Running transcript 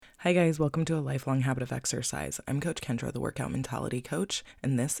Hi guys, welcome to A Lifelong Habit of Exercise. I'm Coach Kendra, the Workout Mentality Coach,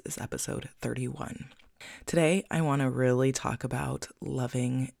 and this is episode 31. Today, I want to really talk about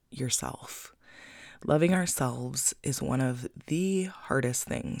loving yourself. Loving ourselves is one of the hardest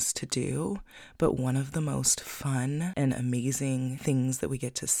things to do, but one of the most fun and amazing things that we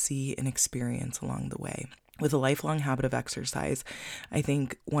get to see and experience along the way. With a lifelong habit of exercise, I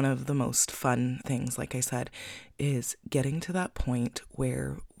think one of the most fun things, like I said, is getting to that point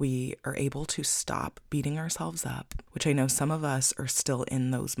where we are able to stop beating ourselves up, which I know some of us are still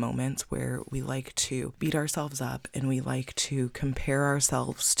in those moments where we like to beat ourselves up and we like to compare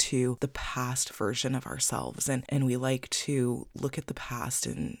ourselves to the past version of ourselves. And we like to look at the past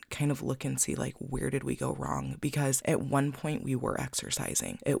and kind of look and see, like, where did we go wrong? Because at one point we were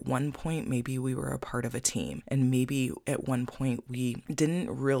exercising. At one point, maybe we were a part of a team. And maybe at one point we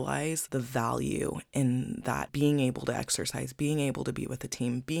didn't realize the value in that, being able to exercise, being able to be with a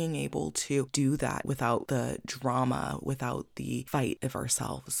team, being able to do that without the drama, without the fight of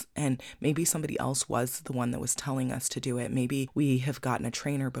ourselves. And maybe somebody else was the one that was telling us to do it. Maybe we have gotten a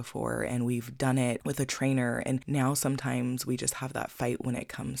trainer before and we've done it with a trainer. And now sometimes we just have that fight when it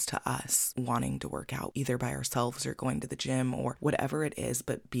comes to us wanting to work out, either by ourselves or going to the gym or whatever it is,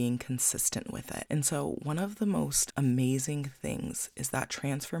 but being consistent with it. And so one of the most amazing things is that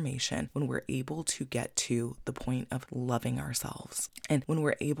transformation when we're able to get to the point of loving ourselves. And when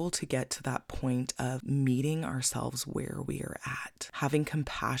we're able to get to that point of meeting ourselves where we are at, having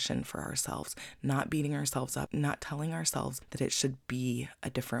compassion for ourselves, not beating ourselves up, not telling ourselves that it should be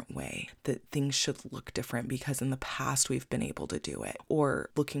a different way, that things should look different because in the past we've been able to do it, or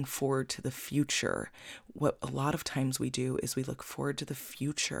looking forward to the future. What a lot of times we do is we look forward to the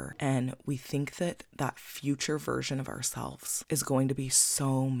future and we think that that future version of ourselves is going to be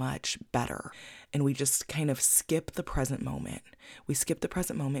so much better. And we just kind of skip the present moment. We skip the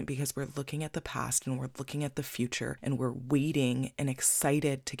present moment because we're looking at the past and we're looking at the future and we're waiting and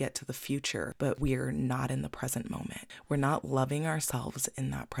excited to get to the future, but we're not in the present moment. We're not loving ourselves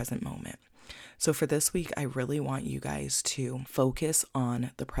in that present moment. So for this week, I really want you guys to focus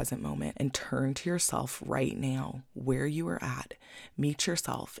on the present moment and turn to yourself right now, where you are at. Meet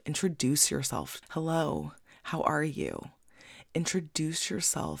yourself, introduce yourself. Hello, how are you? Introduce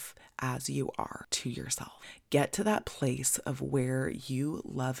yourself as you are to yourself. Get to that place of where you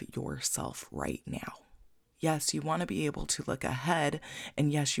love yourself right now. Yes, you want to be able to look ahead,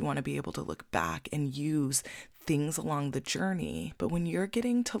 and yes, you want to be able to look back and use things along the journey. But when you're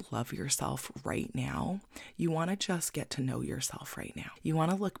getting to love yourself right now, you want to just get to know yourself right now. You want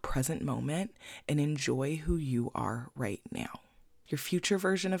to look present moment and enjoy who you are right now. Your future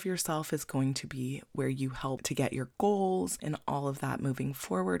version of yourself is going to be where you help to get your goals and all of that moving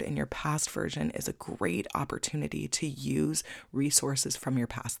forward. And your past version is a great opportunity to use resources from your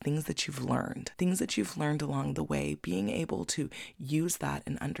past, things that you've learned along the way, being able to use that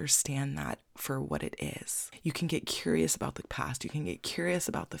and understand that for what it is. You can get curious about the past, you can get curious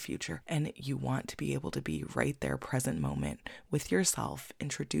about the future, and you want to be able to be right there, present moment with yourself,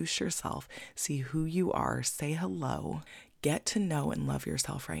 introduce yourself, see who you are, say hello. Get to know and love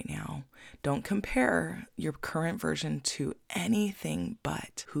yourself right now. Don't compare your current version to anything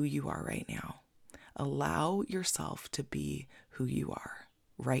but who you are right now. Allow yourself to be who you are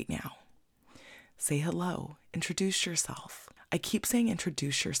right now. Say hello, introduce yourself. I keep saying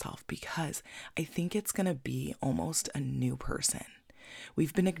introduce yourself because I think it's going to be almost a new person.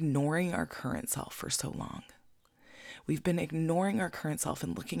 We've been ignoring our current self for so long. We've been ignoring our current self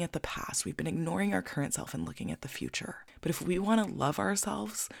and looking at the past. We've been ignoring our current self and looking at the future. But if we want to love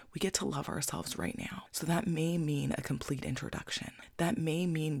ourselves, we get to love ourselves right now. So that may mean a complete introduction. That may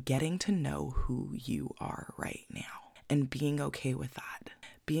mean getting to know who you are right now and being okay with that.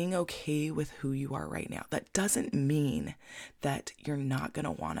 Being okay with who you are right now. That doesn't mean that you're not going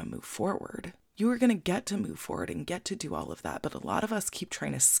to want to move forward. You are going to get to move forward and get to do all of that. But a lot of us keep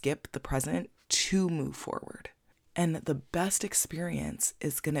trying to skip the present to move forward. And the best experience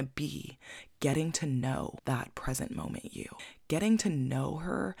is going to be getting to know that present moment you. Getting to know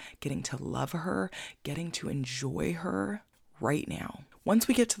her, getting to love her, getting to enjoy her right now. Once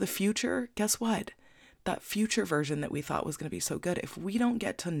we get to the future, guess what? That future version that we thought was going to be so good, if we don't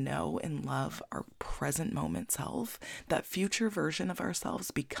get to know and love our present moment self, that future version of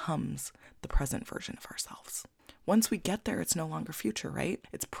ourselves becomes the present version of ourselves. Once we get there, it's no longer future, right?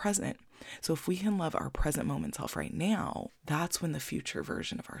 It's present. So if we can love our present moment self right now, that's when the future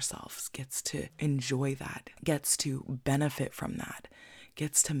version of ourselves gets to enjoy that, gets to benefit from that,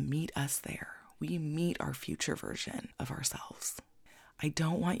 gets to meet us there. We meet our future version of ourselves. I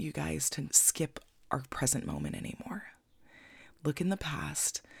don't want you guys to skip our present moment anymore. Look in the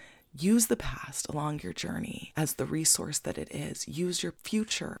past, Use the past along your journey as the resource that it is. Use your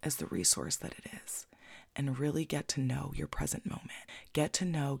future as the resource that it is. And really get to know your present moment. Get to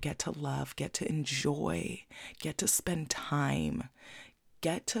know, get to love, get to enjoy, get to spend time,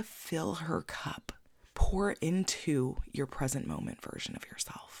 get to fill her cup. Pour into your present moment version of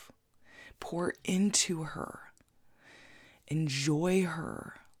yourself. Pour into her. Enjoy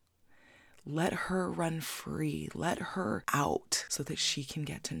her. Let her run free. Let her out so that she can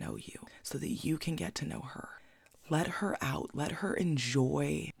get to know you, so that you can get to know her. Let her out. Let her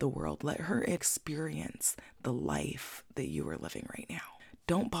enjoy the world. Let her experience the life that you are living right now.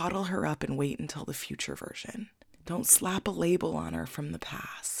 Don't bottle her up and wait until the future version. Don't slap a label on her from the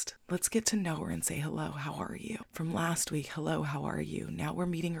past. Let's get to know her and say, hello, how are you? From last week, hello, how are you? Now we're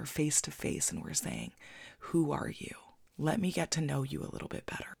meeting her face to face and we're saying, who are you? Let me get to know you a little bit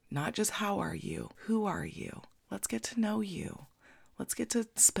better. Not just how are you, who are you? Let's get to know you. Let's get to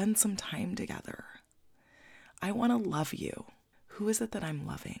spend some time together. I want to love you. Who is it that I'm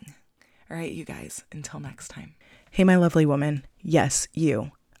loving? All right, you guys, until next time. Hey, my lovely woman. Yes,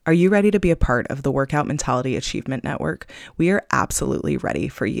 you. Are you ready to be a part of the Workout Mentality Achievement Network? We are absolutely ready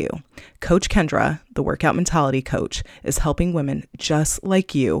for you. Coach Kendra, the Workout Mentality Coach, is helping women just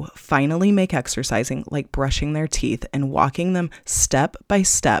like you finally make exercising like brushing their teeth and walking them step by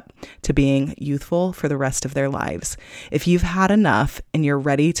step to being youthful for the rest of their lives. If you've had enough and you're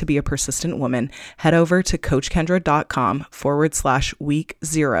ready to be a persistent woman, head over to coachkendra.com/week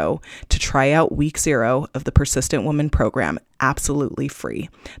 0 to try out week 0 of the Persistent Woman program absolutely free.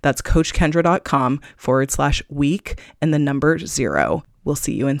 That's coachkendra.com/week and the number 0. We'll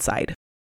see you inside.